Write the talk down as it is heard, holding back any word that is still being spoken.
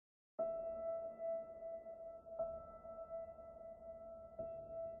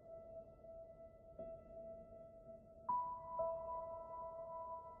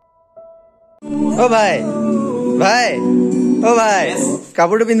ओ भाई भाई ओ भाई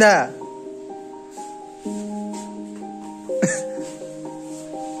কাপড়টো পিন্ধা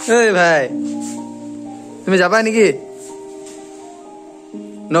এই ভাই তুমি যাবা নেকি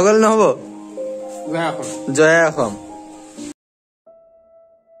নগল নহব জয়া অসম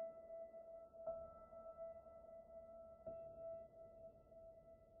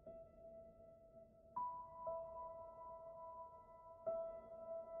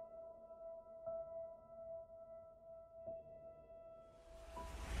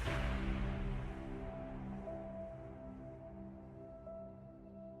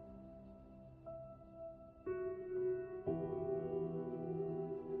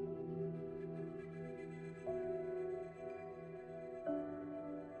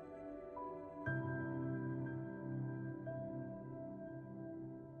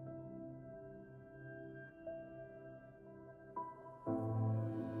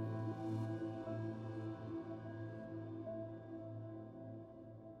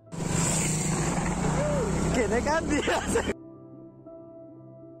কেনেকা দিয়া আছে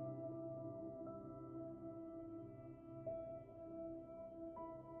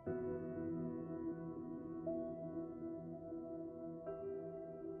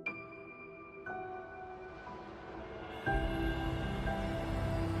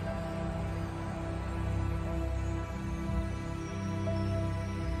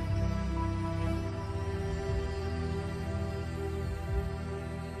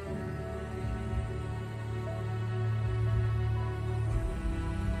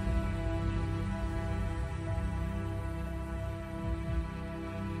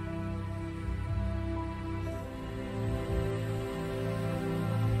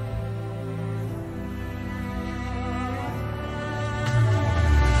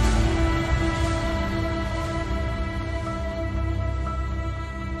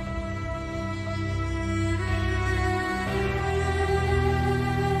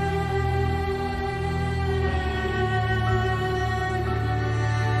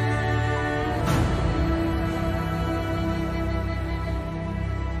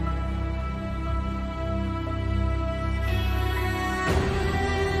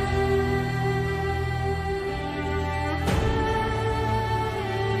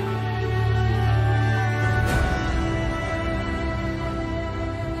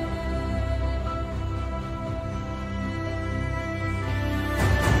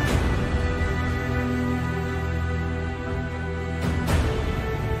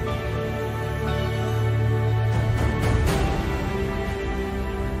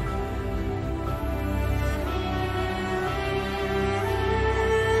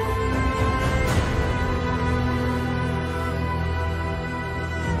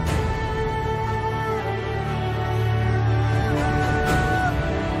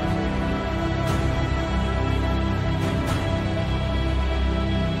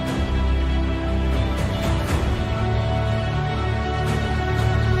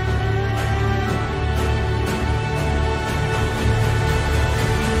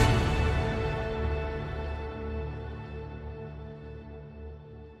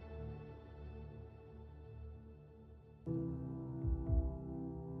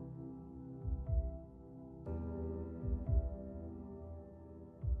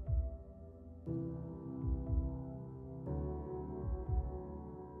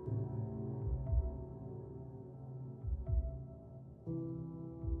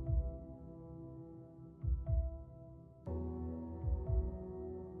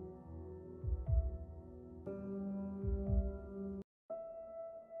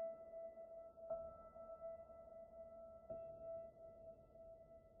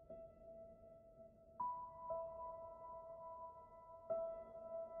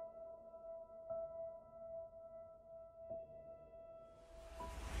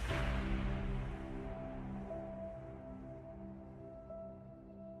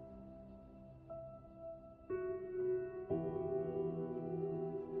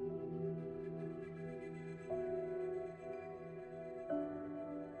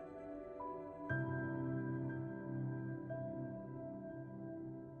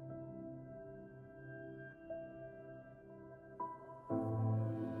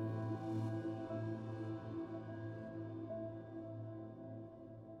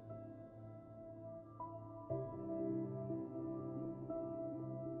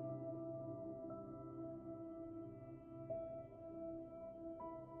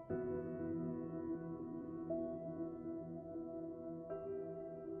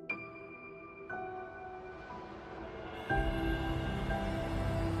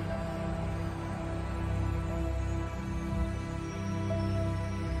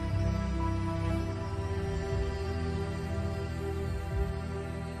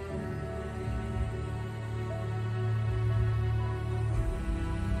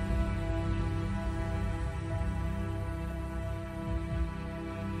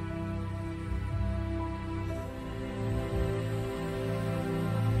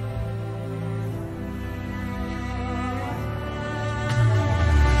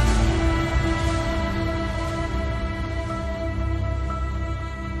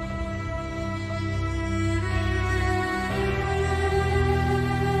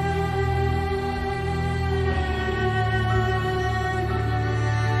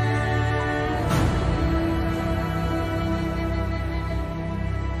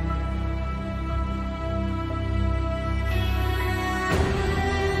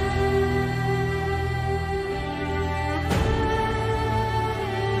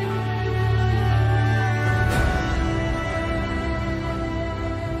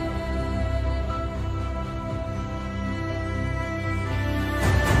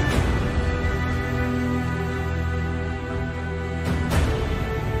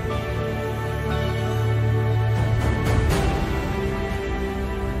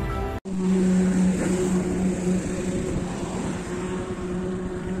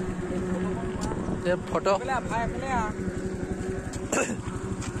ये फोटो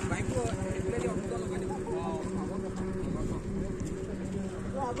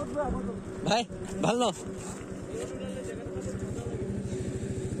भाई ভাল न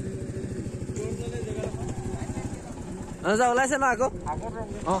जा ওলাইছে ন আকৌ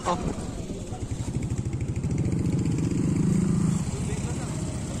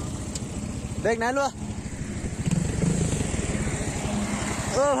বেগ নাই লোৱা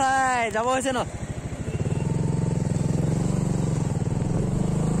ও ভাই যাব হৈছে ন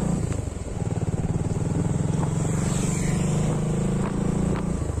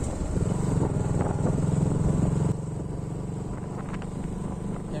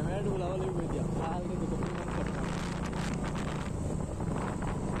कैमरा डुलावा ले दिया हाल के देखो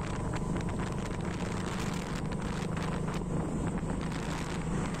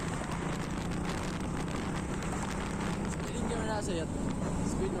स्क्रीन कैमरा से यार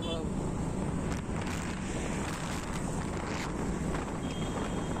स्पीड न बढ़ाओ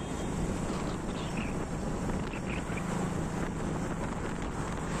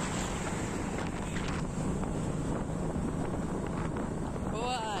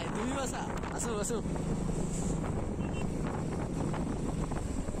Asu asu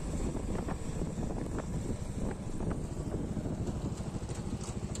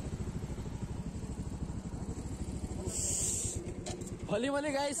Holy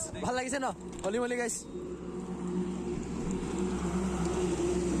moly guys ভাল লাগিছে ন Holy moly guys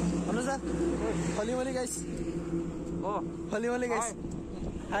Anuj Holy moly guys Holy moly guys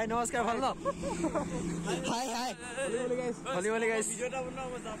Hi নমস্কাৰ ভাল ন Hi Holy moly guys ভিডিওটা বনাও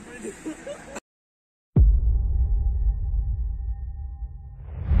মই জাপ মাৰি দিম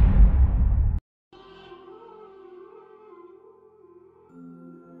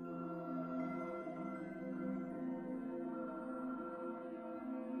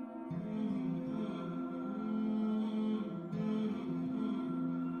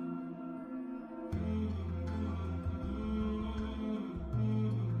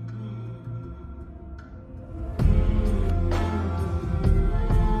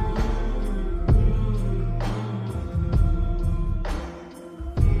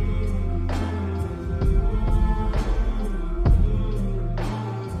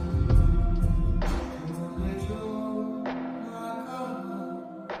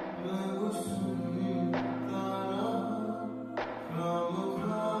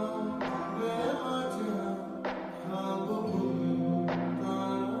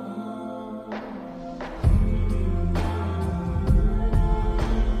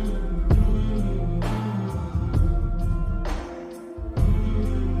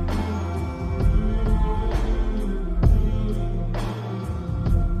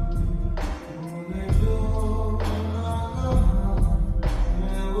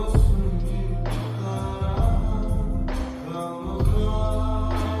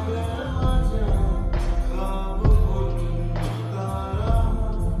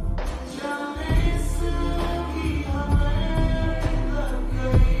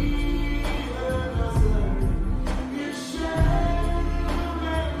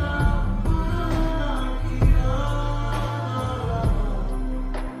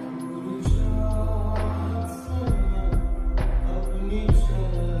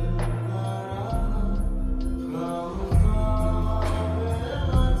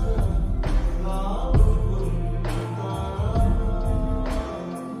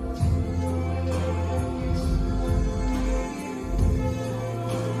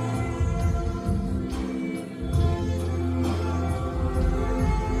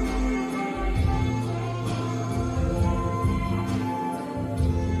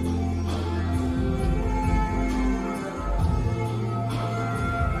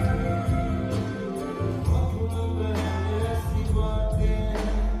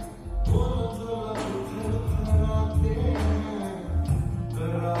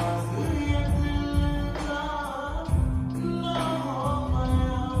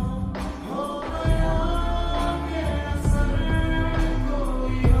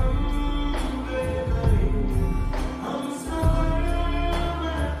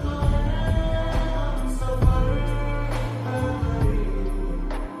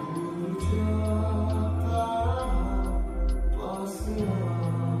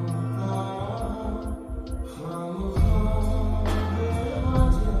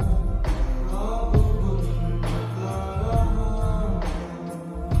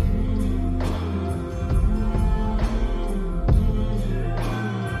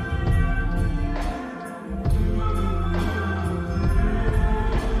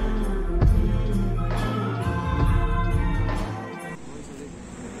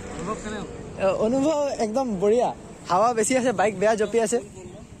Vamos, canal. অনুভৱ একদম বঢ়িয়া হাৱা বেছি আছে বাইক বেয়া জপি আছে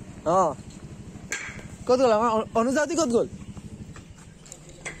ক'ত গ'ল আমাৰ অনুজাতি ক'ত গ'ল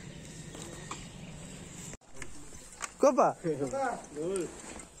ক'পা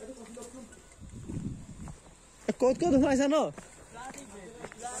ক'ত সোমাইছা ন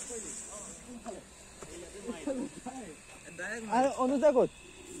আৰু অনুজা ক'ত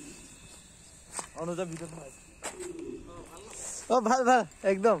অনুজা ভিতৰত ভাল ভাল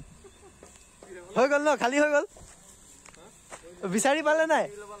একদম হৈ গ'ল ন খালী হৈ গ'ল বিচাৰি পালে নাই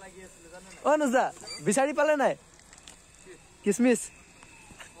অনুজা বিচাৰি পালে নাই কিচমিচ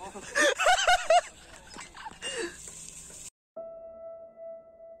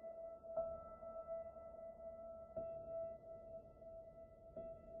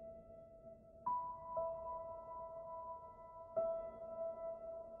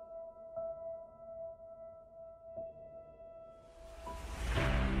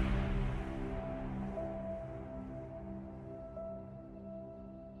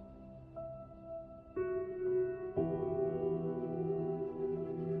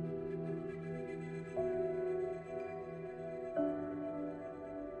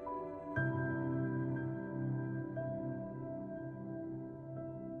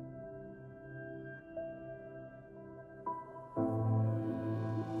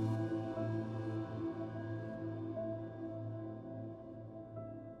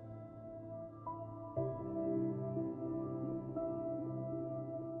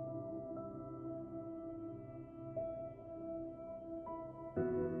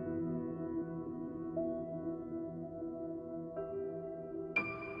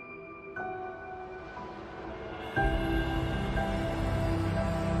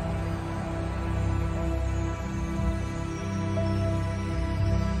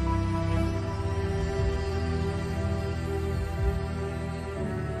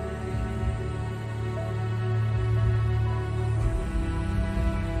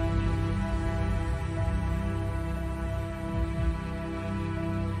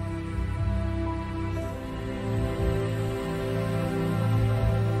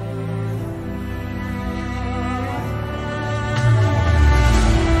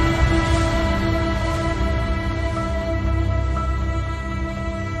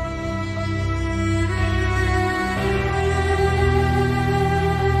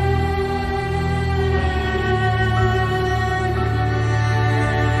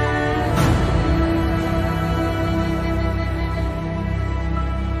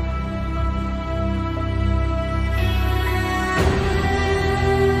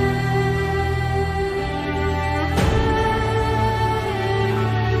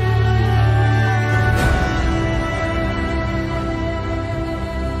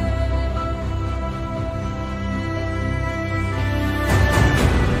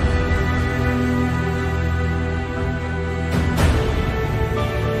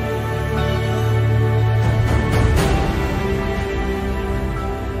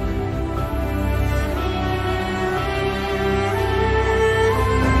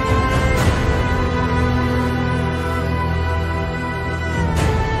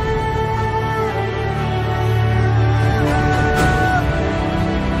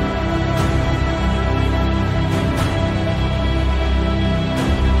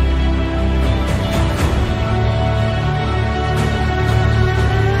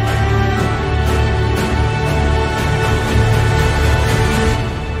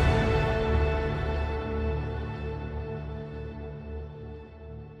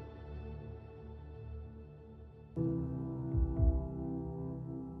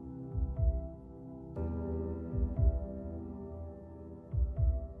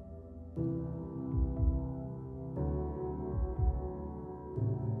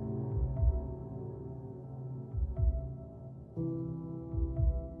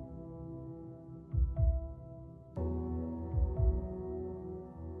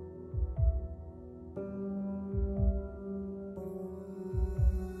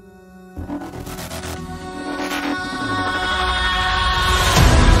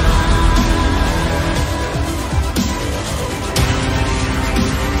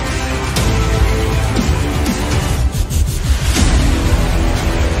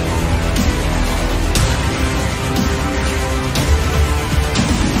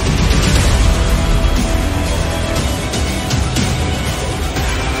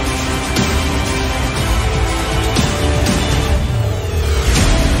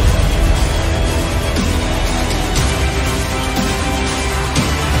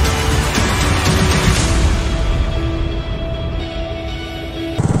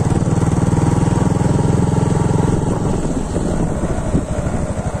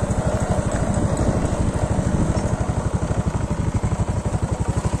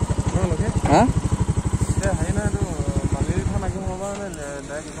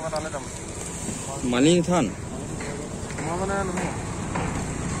মালিনী থান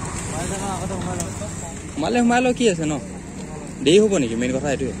সোমাই লওঁ কি আছে ন দেৰি হ'ব নেকি মেইন কথা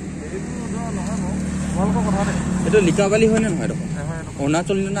এইটোৱে এইটো লিকাবালি হয় নে নহয় দেখোন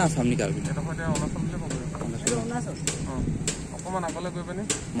অৰুণাচল নে আসাম নিকাল অকমান আগলৈ গৈ পিনি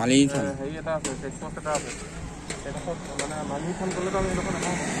মালিনী থান হেৰি এটা আছে চেকপোষ্ট এটা আছে এডোখৰত মানে মালিনী থান গ'লেতো আমি এডোখৰ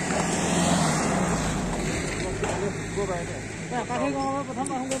নাপাওঁ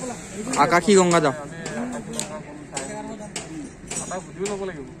আকাশী গংগা যাওঁ তাক সুধিও ল'ব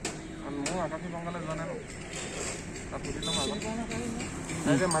লাগিব কাৰণ মোৰ আকাশী গংগালৈ যোৱা নাই ন তাক সুধি ল'ম আগত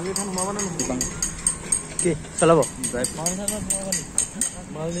এতিয়া মালিনী থান সোমাব নে নোসোমাব কি চলাব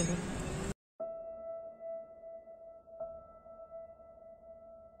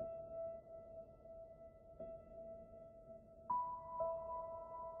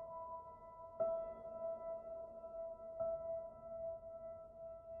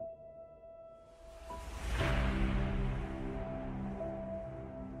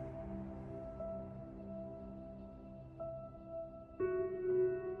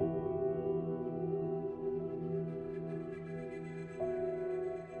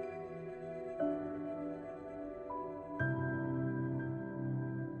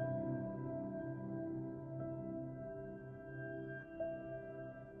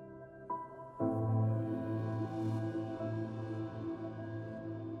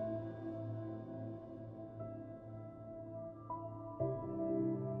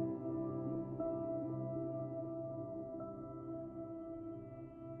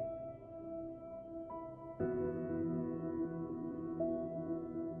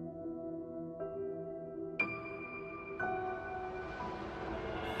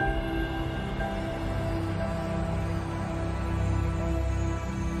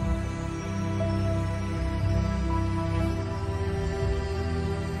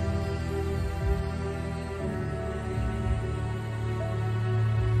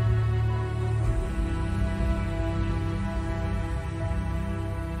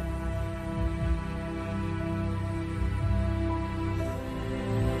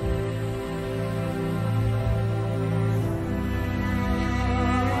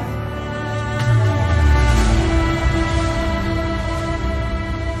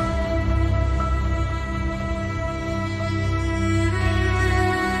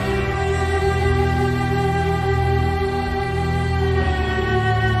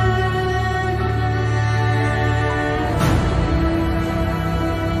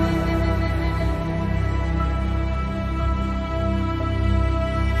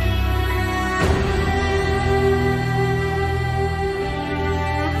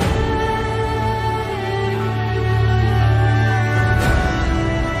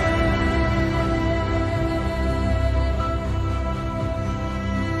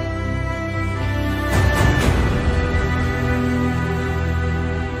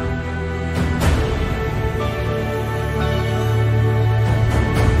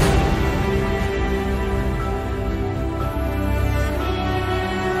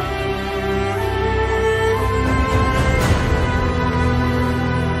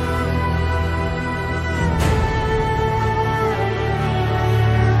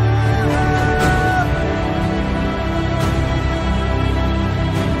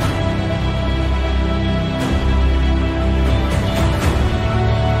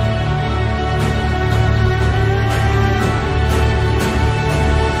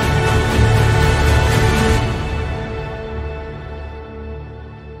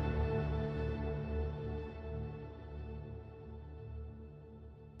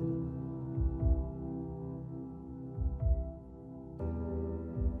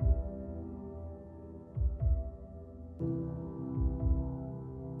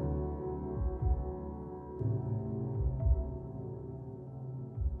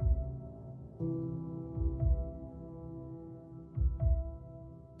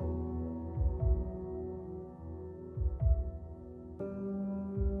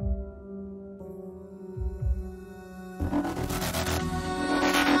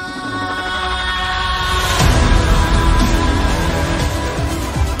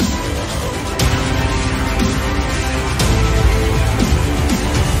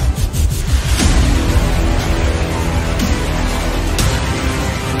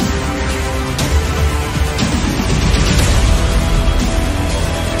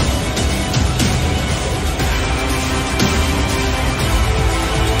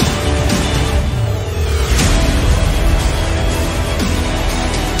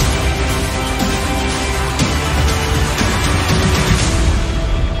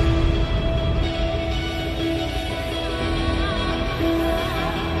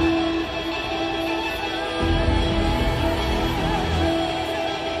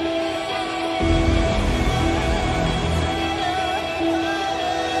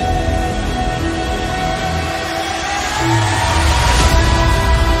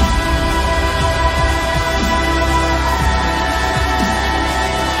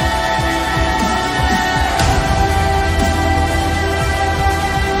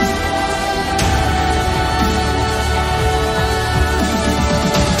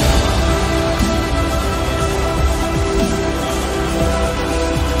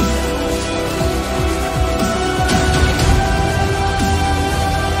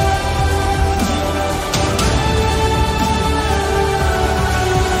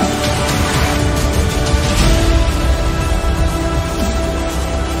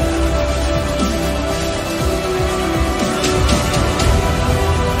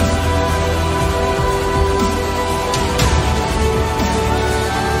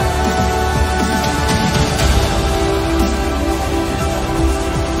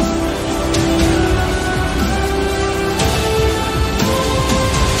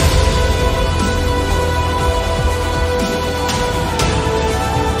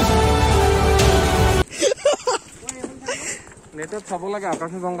লাগে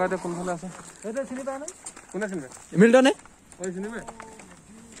আকাশী গংগাতে কোনফালে আছে এটা চিনি পায় না কোনে চিনি পায় মিল্টনে ওই চিনি পায়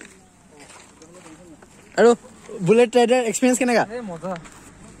আৰু বুলেট ৰাইডাৰ এক্সপেৰিয়েন্স কেনেকা এই মজা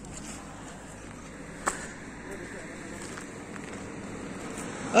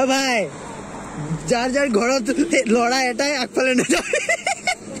ও ভাই যাৰ যাৰ ঘৰত লৰা এটাই আগফালে নাযায়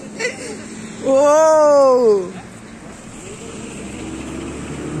ও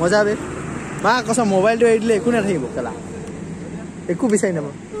মজা বে মা কসম মোবাইলটো এৰি দিলে একো নাথাকিব কেলা একো বিচাৰি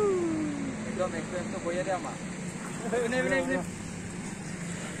নাপাব একদম এক্সপেৰিয়েন্সটো বঢ়িয়া দে আমা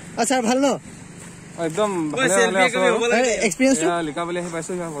আচ্ছা ভাল ন একদম এক্সপেৰিয়েন্সটো লিকাবালি আহি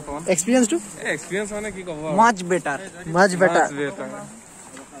পাইছো বৰ্তমান এক্সপেৰিয়েন্সটো এক্সপেৰিয়েন্স মানে কি ক'ব মাচ বেটাৰ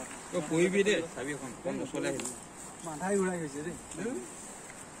তো কইবি দে চাবি এখন কোন চলে আহিল মাথাই উৰাই গৈছে দে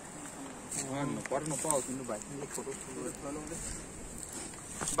নপৰ নপাও কিন্তু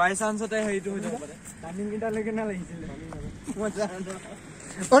বাই চান্সতে হেইটো হৈ যাব পাৰে টাইমিং কিটা লাগে না লাগিছিল মজা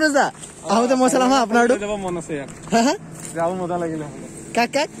অনুজা আহোতে মই চালাম আপোনাৰটো যাব মন আছে ইয়াত হা যাব মজা লাগিলে কাক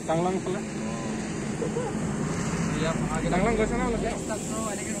কাক টাংলাং ফলে টাংলাং গৈছ না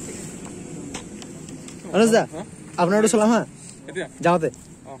অনুজা আপোনাৰটো চালাম হা এতিয়া যাওতে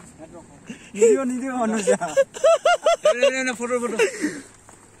নিদিও অনুজা না ফটো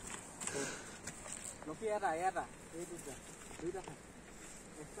লকি এটা এই দুইটা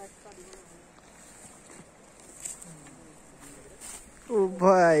ও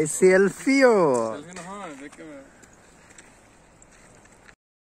ভাই সেলফি নহয় দেখে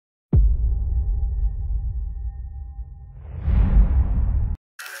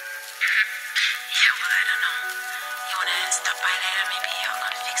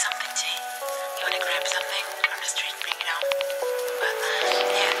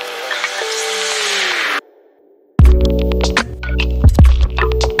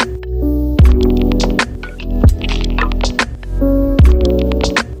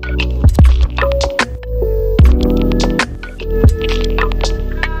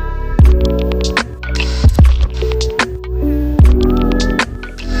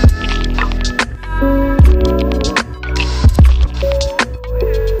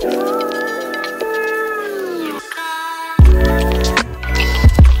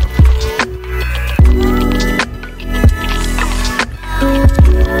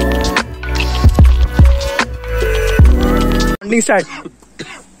start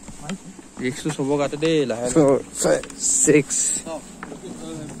 100 সব গাতে দে লাহে 4 5 6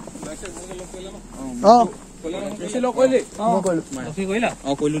 বেছি লক কইলে মই কইলো কি কইলা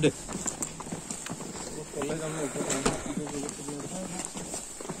কইলো দে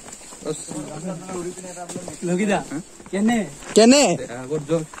লগিদা কেনে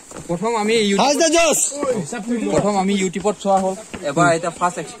প্ৰথম আমি ইউটিউবত চোৱা হল এবাৰ এটা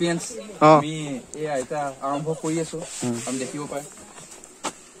ফাৰ্স্ট এক্সপেৰিয়েন্স আমি এটা আৰম্ভ কৰি আছো আমি দেখিব পাই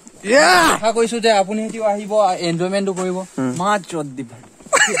আশা কৰিছো যে আপুনি হেতিও আহিব এনজয়মেন্টটো কৰিব মাত্ৰ দি ভাই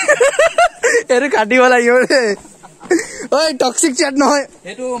এৰে কাটিব লাগিব ৰে ওই টক্সিক চ্যাট নহয়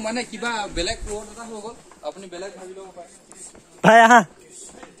হেতু মানে কিবা বেলেগ ৰোড এটা হৈ গল আপুনি বেলেগ ভাবি লব পায় ভাই আহা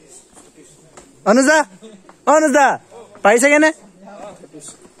অনুজা পাইছে কেনে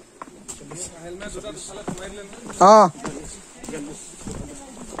হেলমেট দুটা ফালে কমাই দিলে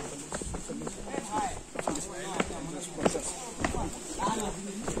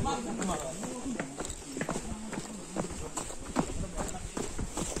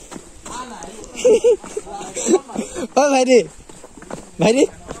ও ভাইটি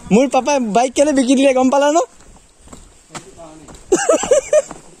মোৰ পাপাই বাইক কেনে বিকি দিলে গম পালা ন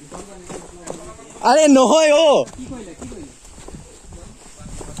আৰে নহয় ও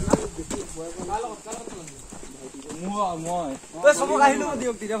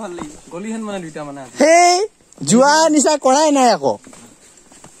হেই জুৱা নিচা কৰাই নাই আকৌ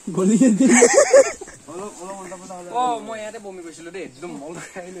মই ইয়াতে বমি কৰিছিলো দেই একদম মল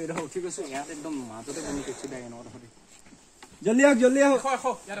খাইলো এটা উঠি গৈছো ইয়াত একদম মাজতে বমি কৰিছো দেই এনে কথা জলদি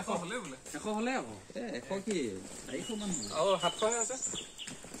আহক ইয়াত 100 হলে বোলে 100 হলে আকৌ 100 কি 400 মান অ 700 আছে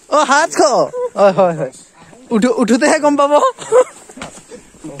ও 700 হয় উঠোতেহে গম পাব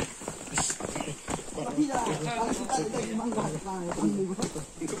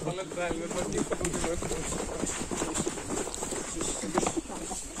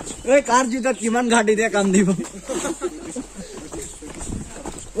এই কাৰ জুতাত কিমান ঘাটি দিয়ে কাম দিব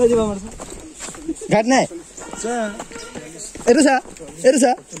ওই যাব মারছ ঘাট নাই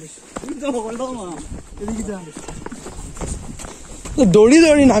এরসা দৌড়ি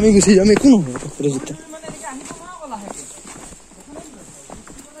নামি গুছি যাম একো নহয় জুতা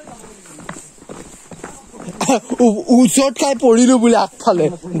উচট খাই পৰিলো বোলে আগফালে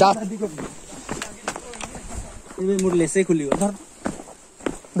দাঁত মোৰ লেছে খুলি গ'ল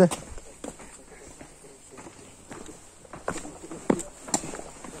দে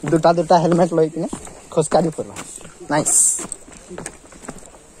দুটা হেলমেট লৈ কিনে খোজকাঢ়ি ফুৰা নাইস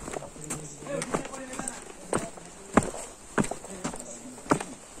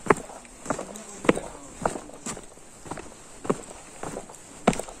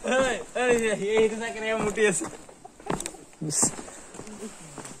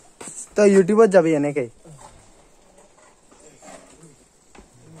তো ইউটিউবত যাবি এনেকে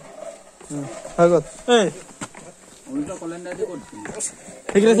আগত উল্টা কলেন্ডাৰ দি ক'ত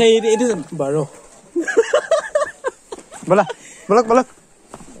ঠিকলে চাই এটো 12 বলক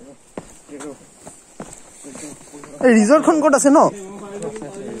এই ৰিজৰ্টখন ক'ত আছে ন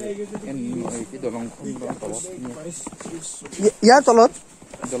ইয়াৰ তলত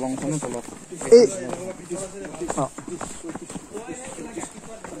দলংখনৰ তলত এই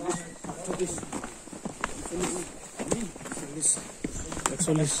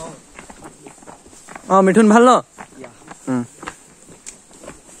মিঠুন ভাল ন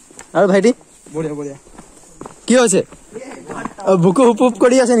আৰু ভাইটি বঢ়িয়া কি হৈছে বুকু হুপ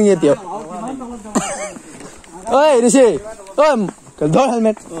কৰি আছে নেকি এতিয়া ঐ ঋষি ঐ ধৰ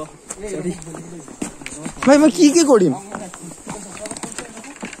হেলমেট ভাই মই কি কৰিম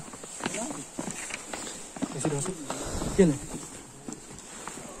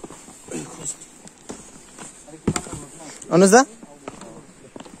অনুজ দা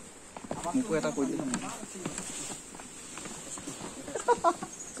মোকো এটা কৈ দিলা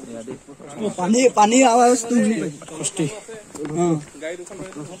পানী আৱাজ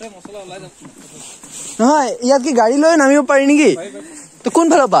নহয় ইয়াত কি গাড়ী লৈ নামিব পাৰি নেকি তো কোন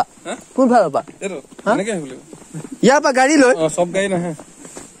ফালৰ পৰা ইয়াৰ পৰা গাড়ী লৈ সব গাড়ী নাহে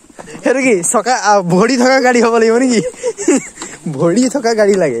সেইটো কি চকা ভৰি থকা গাড়ী হ'ব লাগিব নেকি ভৰি থকা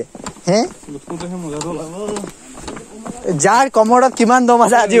গাড়ী লাগে হে যাৰ কমৰত কিমান দম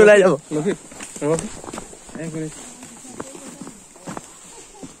আছে আজি ওলাই যাব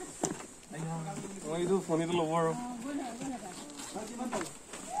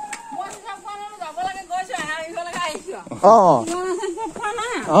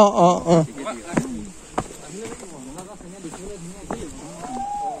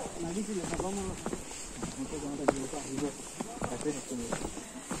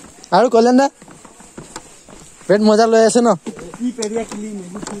আৰু কলেন দা পেট মজা লৈ আছে ন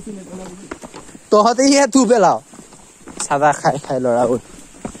তহঁতে ইয়া তু পেলাও চাদা খাই ল'ৰাবোৰ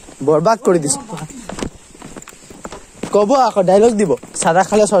বৰবাদ কৰি দিছ কব আকৌ ডাইলগ দিব চাদা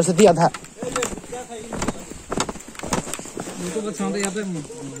খালে সৰস্বতী আধা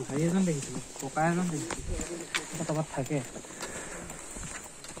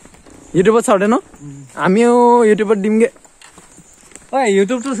ইউটিউবত চাওঁতে ন আমিও ইউটিউবত দিমগে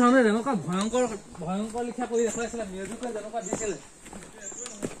ইউটিউবটো চাওঁতে যেনেকুৱা ভয়ংকৰ লিখা কৰি দেখাইছিলে মিউজিকটো যেনেকুৱা দিছিলে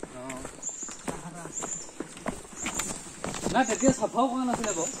না তেতিয়া চাফাও কৰা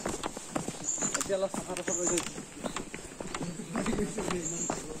নাছিলে বাৰু এতিয়া অলপ চাফা কৰি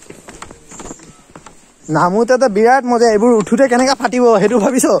নামোতে তো বিৰাট মজা এইবোৰ উঠোতে কেনেকা ফাটিব সেইটো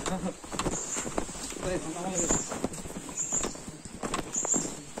ভাবিছ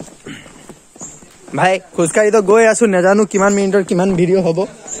ভাই খোজকাঢ়ি তো গৈ আছো নাজানো কিমান মিনিটৰ কিমান ভিডিঅ' হ'ব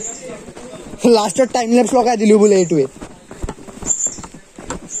লাষ্টত টাইম লেপছ লগাই দিলো বোলে এইটোৱে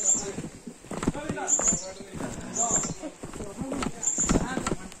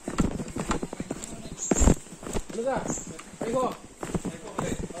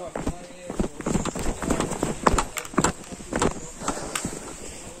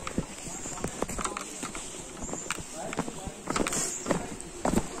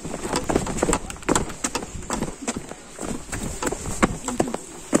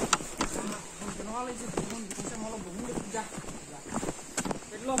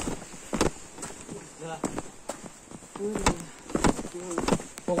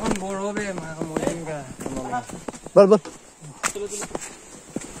বল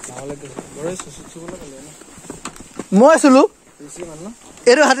মই চুলো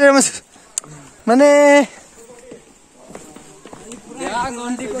এইটো হাতেৰে মানে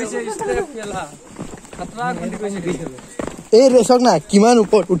এই ৰেচক না কিমান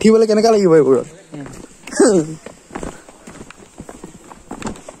ওপৰত উঠিবলৈ কেনেকা লাগিব এইবোৰত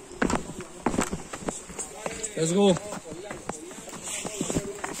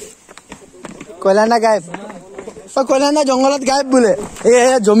কয়লানা গায়ব কয়লানা জংঘলত গায়ব বোলে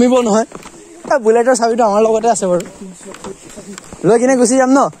জমিব নহয় বুলেটৰ চাবিটো আমাৰ লগতে আছে বাৰু লৈ কিনে গুচি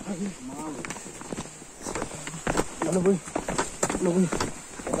যাম ন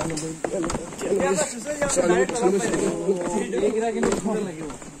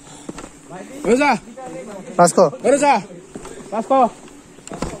পাঁচশ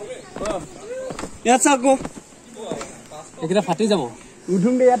ইয়াত চাকো এইকেইটা ফাটি যাব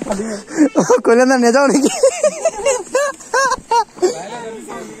উঠুম দে ইয়াত ফাটি কইলে না নেযাও নেকি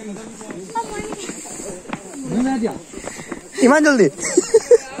ইমান জলদি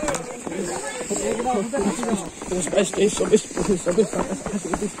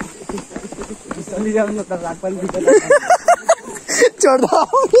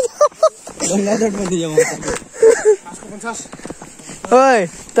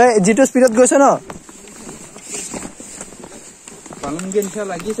তই যিটো স্পীডত গৈছ ন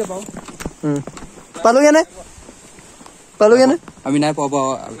পালোগে নে আমি নাই পাব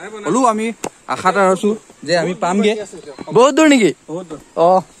হলো আমি আশাত আছো যে আমি পামগে বহুত দূৰ নেকি অ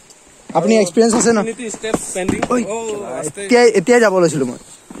আপুনি এক্সপেৰিয়েন্স আছে ন এতিয়া যাব লৈছিলো মই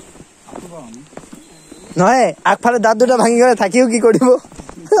নহয় আগফালে দাঁত দুটা ভাঙি গলে থাকিও কি কৰিব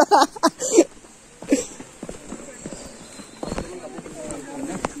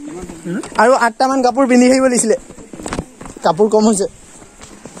আৰু 8টা মান কাপোৰ পিন্ধি আহিব লাগিছিলে কাপোৰ কম হৈছে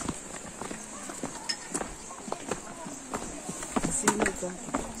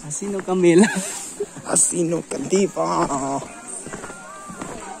Asino ka mela. Asino ka diba?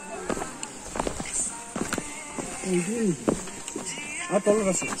 Tolong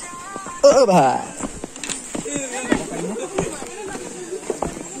kasi. Oh, bah.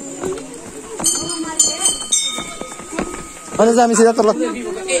 Ano sa amin sila tolong?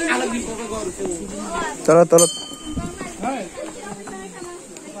 Tolong.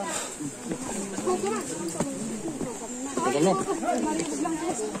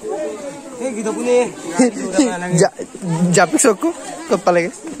 Gitu punya. Japik sokku kepala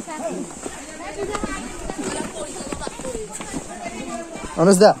guys.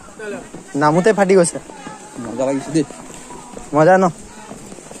 Anuj da. Namute ফাটি গৈছে মজা লাগিছে দেই মজা ন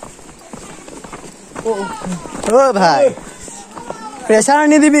ও ভাই প্ৰেছাৰ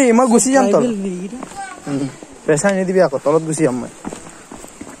আনি দিবি মই গুছি যাম তল প্ৰেছাৰ আনি দিবি আকৌ তলত গুছি যাম মই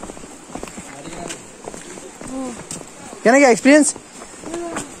কেনেকে এক্সপেৰিয়েন্স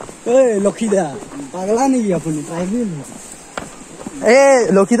লক্ষীদা পাগলা নেকি আপুনি ট্ৰাইবেল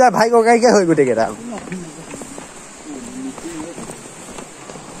লক্ষীদাৰ ভাই ককাইকে হৈ গোটেই কেইটা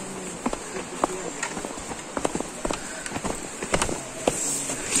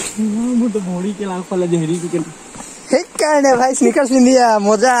মোৰতো ভৰি কে লাগ পালে হেৰি চিকেন সেইকাৰণে ভাই স্নিকাৰ্ছ পিন্ধিয়া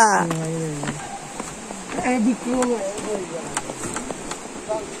মজা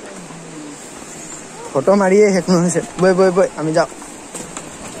ফটো মাৰিয়ে শেষ নহৈছে বৈ আমি যাওঁ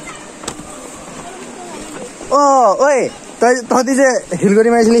ঐ তহঁতি যে শিলগুটি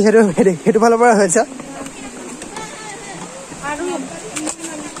মাৰিছিলি সেইটো ফালৰ পৰা হৈছে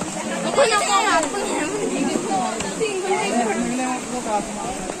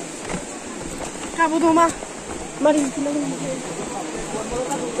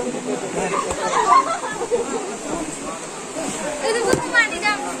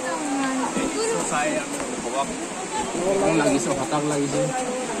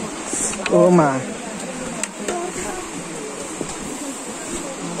মা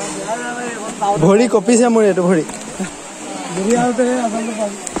ভৰি কপিছে মোৰ এইটো ভৰি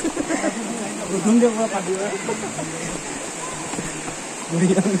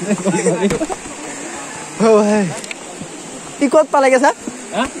ই ক'ত পালেগে ছাৰ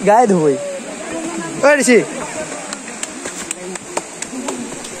গাই ধুবই ঐ ঋষি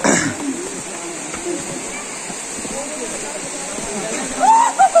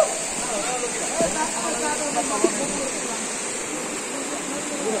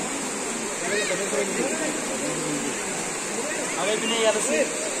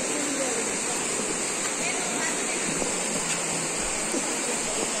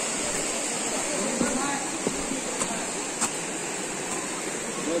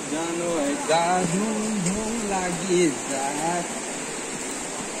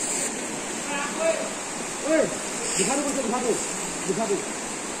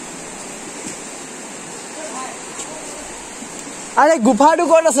আরে গুফাটো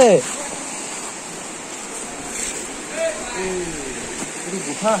ক'ত আছে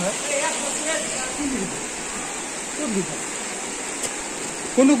गुफा है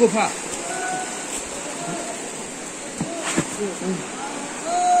कौन गुफा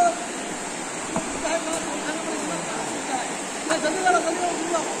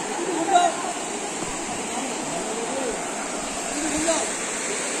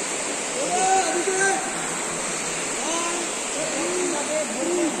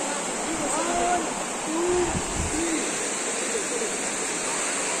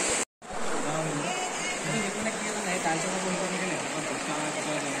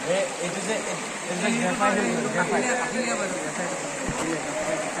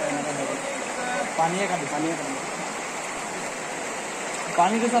পানীয়ে কাটি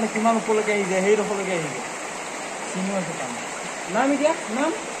পানীটো চালে কিমান ওপৰলৈকে আহিছে সেইডোখৰলৈকে আহিছে চিনো আছে পানী নাম এতিয়া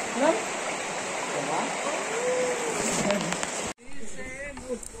নাম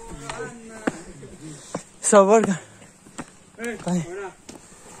সবৰ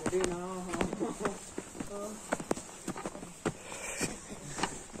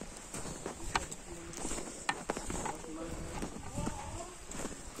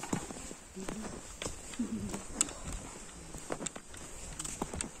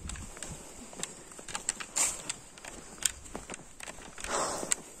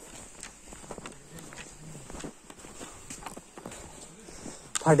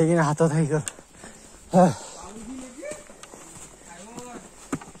ফাটি কিনে হাতত আহি গ'ল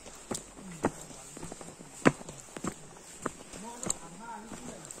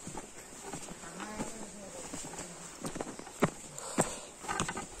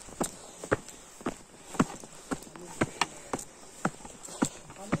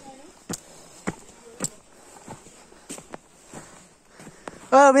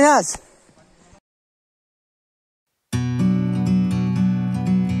বিনাশ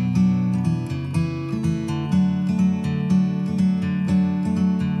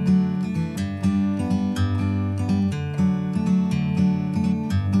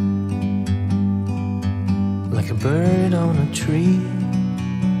Like a bird on a tree,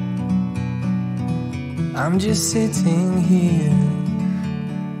 I'm just sitting here.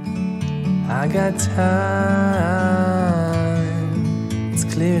 I got time, it's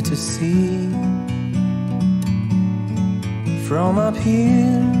clear to see. From up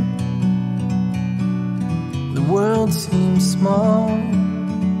here, the world seems small.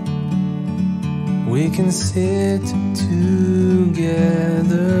 We can sit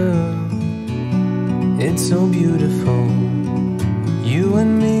together. It's so beautiful, you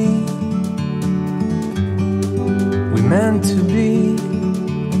and me. We meant to be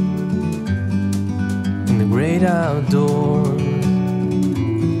in the great outdoors,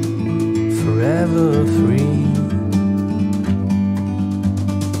 forever free.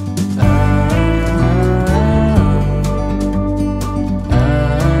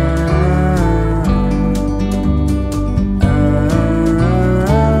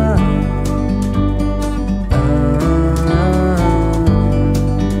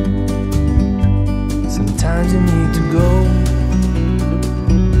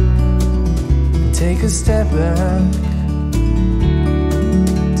 Take a step back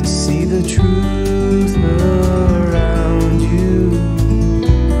to see the truth around you.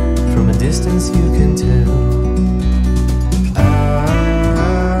 From a distance you can tell.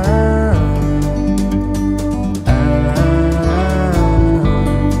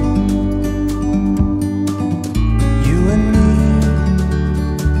 You and me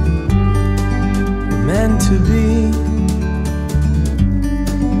were meant to be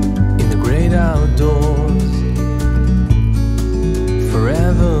outdoors,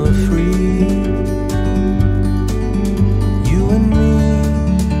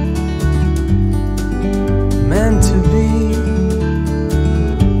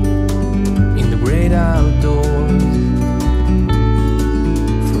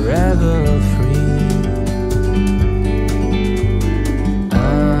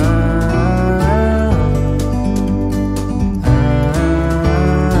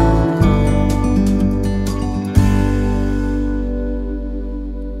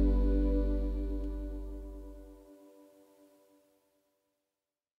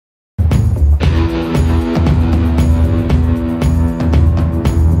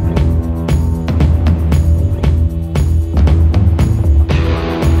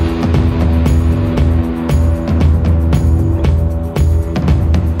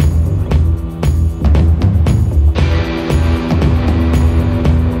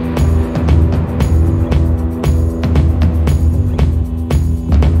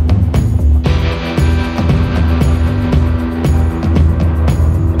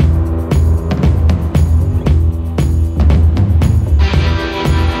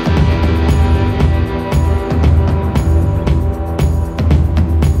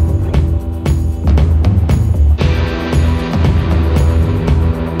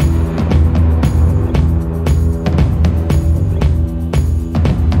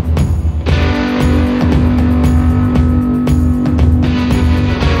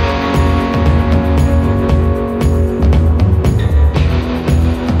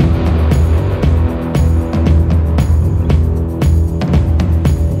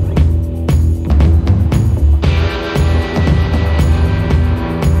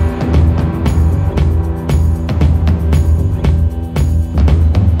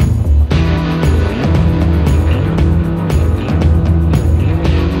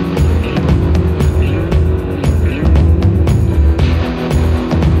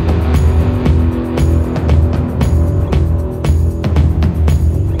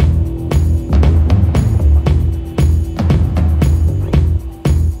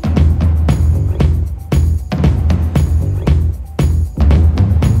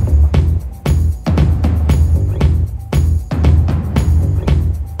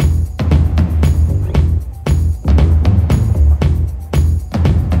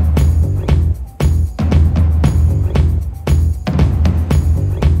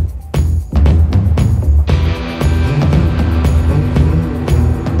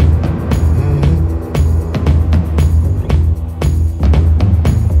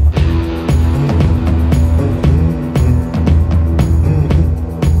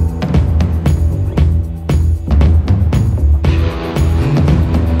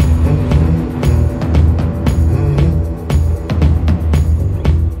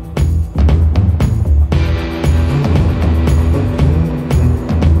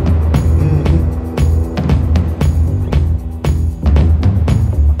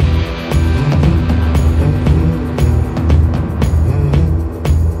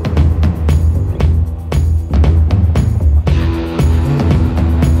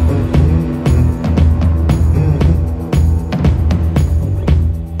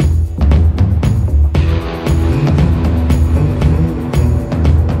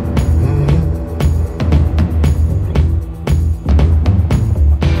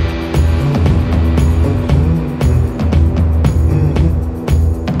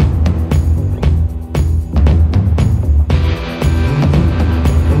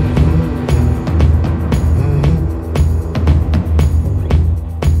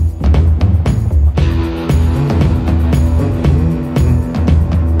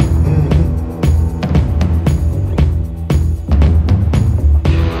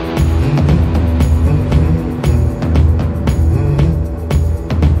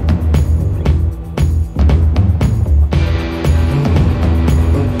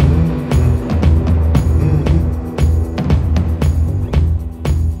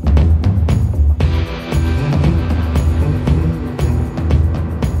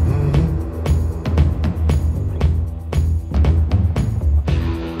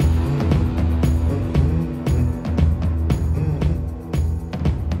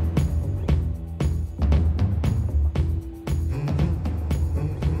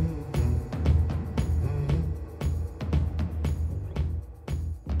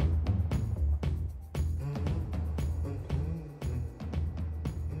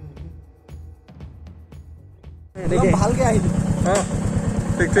 ভালকে আহিবি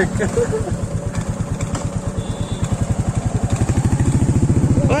ঠিক ঠিক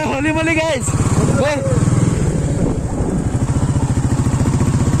ওই হলি মলি guys ওই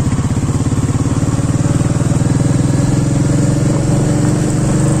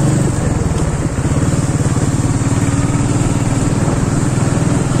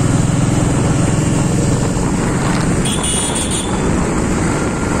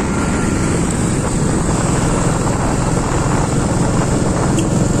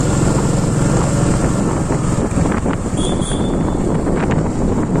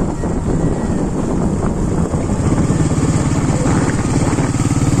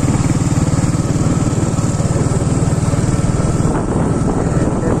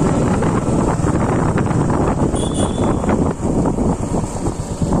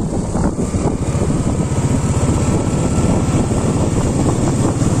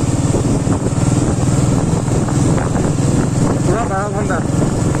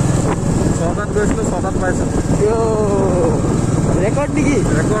record digi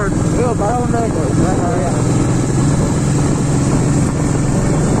record yo 12 ঘন্টা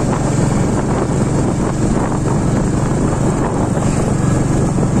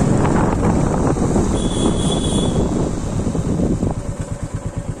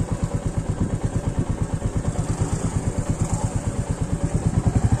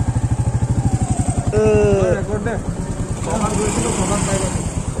record record de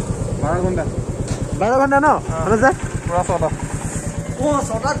 12 ঘন্টা ন অনুজ পুৰা ছটা ও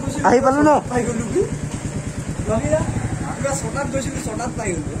ছটাত গৈছিল আহি পালো ন পাই গলো কি লগিলা আমরা ছটাত গৈছিল ছটাত পাই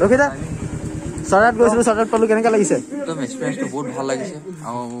গলো ৰখিদা ছটাত গৈছিল ছটাত পালো কেনেকা লাগিছে একদম এক্সপেৰিয়েন্সটো বহুত ভাল লাগিছে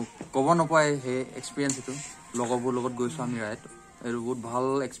আৰু ক'ব নপাই হে এক্সপেৰিয়েন্স এটো লগবোৰ লগত গৈছো আমি ৰাইট আৰু বহুত ভাল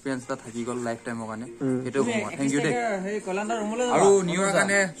এক্সপেৰিয়েন্স এটা থাকি গল লাইফ টাইমৰ কাৰণে এটো থ্যাংক ইউ দে হে কলান্ডাৰ ৰুমলৈ আৰু নিউৰ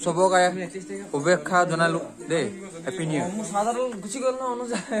কাৰণে সবক শুভেচ্ছা জনালো দে হ্যাপি নিউ ইয়াৰ সাধাৰণ গুচি গল ন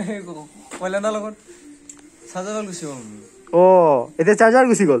অনুজ কলান্ডাৰ লগত সাধাৰণ গুচি গল ও এতে চার্জার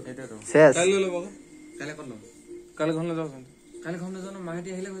গুছি গল শেষ কালি লব কালি কত লম কালি ঘন যাও কালি ঘন যাও মাহেতি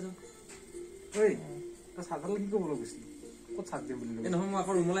আহিলে হৈ যাও ওই তা সাধারণ কি কবল গৈছিল কত ছাক দে বুলি নহয় মই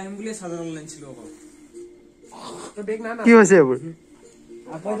আকৌ ৰুমলৈ আহিম বুলি সাধাৰণ লাইনছিল আকৌ তো দেখ না না কি হৈছে এবোৰ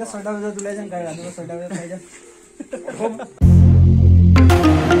আকৌ এটা 6টা বজাত ওলাই যাম গাড়ী ৰাতিপুৱা 6টা বজাত খাই যাম